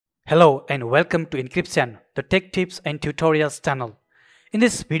Hello and welcome to Enkripsan, the tech tips and tutorials channel. In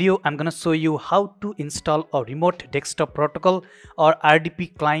this video, I'm going to show you how to install a remote desktop protocol or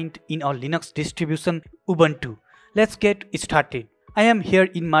RDP client in our Linux distribution Ubuntu. Let's get started. I am here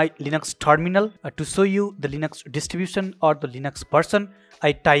in my Linux terminal. To show you the Linux distribution or the Linux version,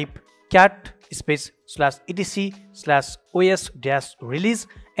 I type cat /etc/os-release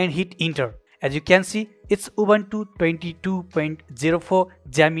and hit enter. As you can see, it's Ubuntu 22.04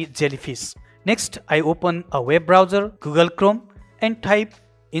 Jammy Jellyfish. Next, I open a web browser, Google Chrome, and type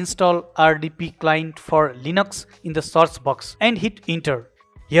install RDP client for Linux in the search box and hit enter.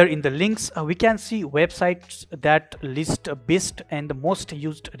 Here in the links, we can see websites that list best and the most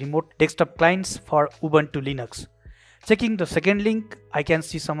used remote desktop clients for Ubuntu Linux. Checking the second link, I can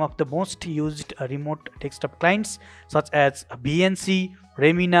see some of the most used remote desktop clients such as BNC,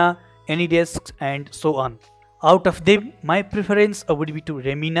 Remmina, AnyDesk and so on. Out of them, my preference would be to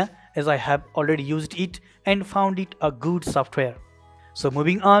Remmina as I have already used it and found it a good software. So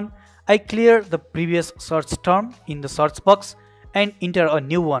moving on, I clear the previous search term in the search box and enter a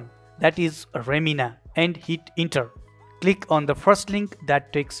new one, that is Remmina, and hit enter. Click on the first link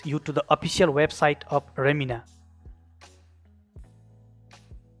that takes you to the official website of Remmina.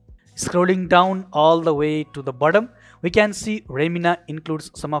 Scrolling down all the way to the bottom, we can see Remmina includes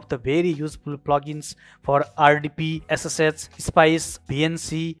some of the very useful plugins for RDP, SSH, Spice,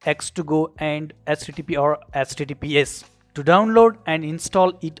 BNC, X2Go and HTTP or HTTPS. To download and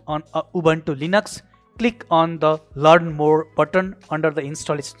install it on Ubuntu Linux, click on the Learn More button under the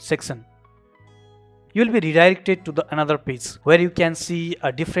installation section. You will be redirected to another page where you can see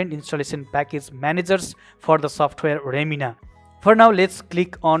different installation package managers for the software Remmina. For now, let's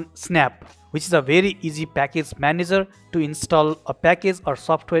click on Snap, which is a very easy package manager to install a package or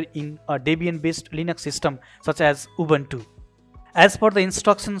software in a Debian-based Linux system such as Ubuntu. As per the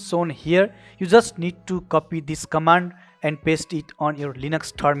instructions shown here, you just need to copy this command and paste it on your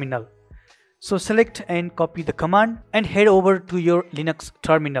Linux terminal. So select and copy the command and head over to your Linux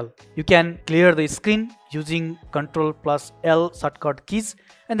terminal. You can clear the screen using Ctrl+L shortcut keys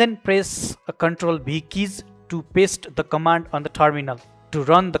and then press Ctrl+V keys to paste the command on the terminal. To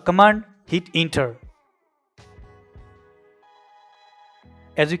run the command, hit enter.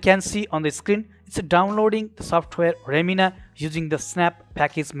 As you can see on the screen, it's downloading the software Remmina using the Snap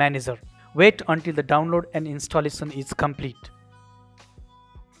Package Manager. Wait until the download and installation is complete.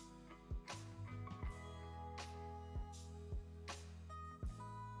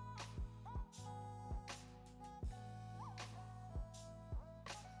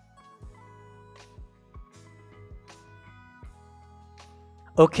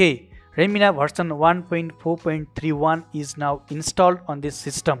 Okay, Remmina version 1.4.31 is now installed on this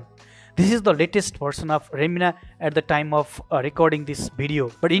system. This is the latest version of Remmina at the time of recording this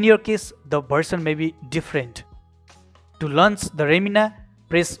video, but in your case, the version may be different. To launch the Remmina,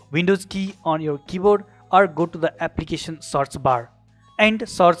 press Windows key on your keyboard or go to the application search bar and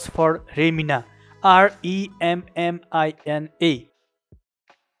search for Remmina, R-E-M-M-I-N-A.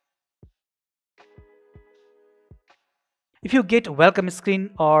 If you get welcome screen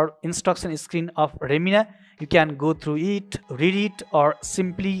or instruction screen of Remmina, you can go through it, read it or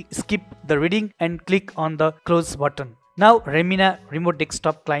simply skip the reading and click on the close button. Now Remmina remote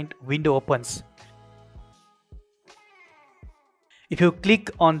desktop client window opens. If you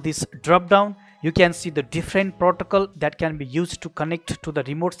click on this drop down, you can see the different protocol that can be used to connect to the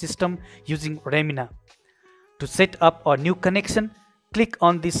remote system using Remmina. To set up a new connection, click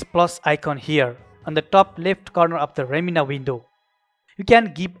on this plus icon here on the top left corner of the Remmina window. You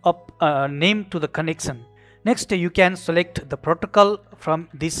can give up a name to the connection. Next, you can select the protocol from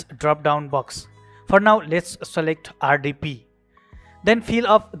this drop down box. For now, let's select RDP. Then fill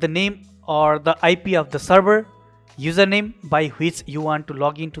up the name or the IP of the server, username by which you want to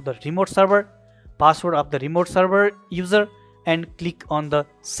log into the remote server, password of the remote server user, and click on the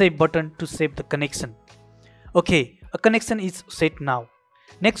save button to save the connection. Okay, a connection is set now.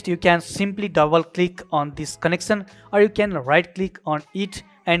 Next, you can simply double click on this connection or you can right click on it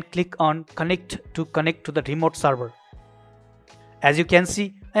and click on connect to the remote server. As you can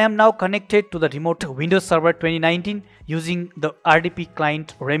see, I am now connected to the remote Windows Server 2019 using the RDP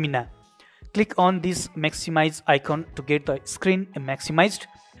client Remmina. Click on this maximize icon to get the screen maximized.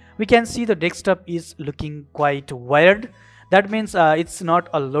 We can see the desktop is looking quite weird. That means it's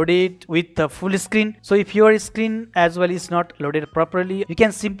not loaded with the full screen. So if your screen as well is not loaded properly, you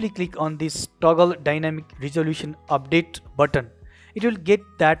can simply click on this toggle dynamic resolution update button. It will get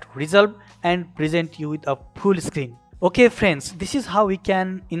that resolved and present you with a full screen. Okay friends, this is how we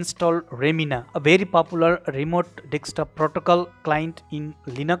can install Remmina, a very popular remote desktop protocol client in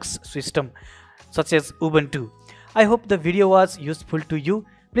Linux system such as Ubuntu. I hope the video was useful to you.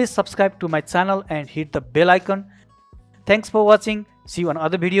 Please subscribe to my channel and hit the bell icon. Thanks for watching. See you on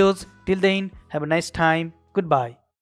other videos. Till then, have a nice time. Goodbye.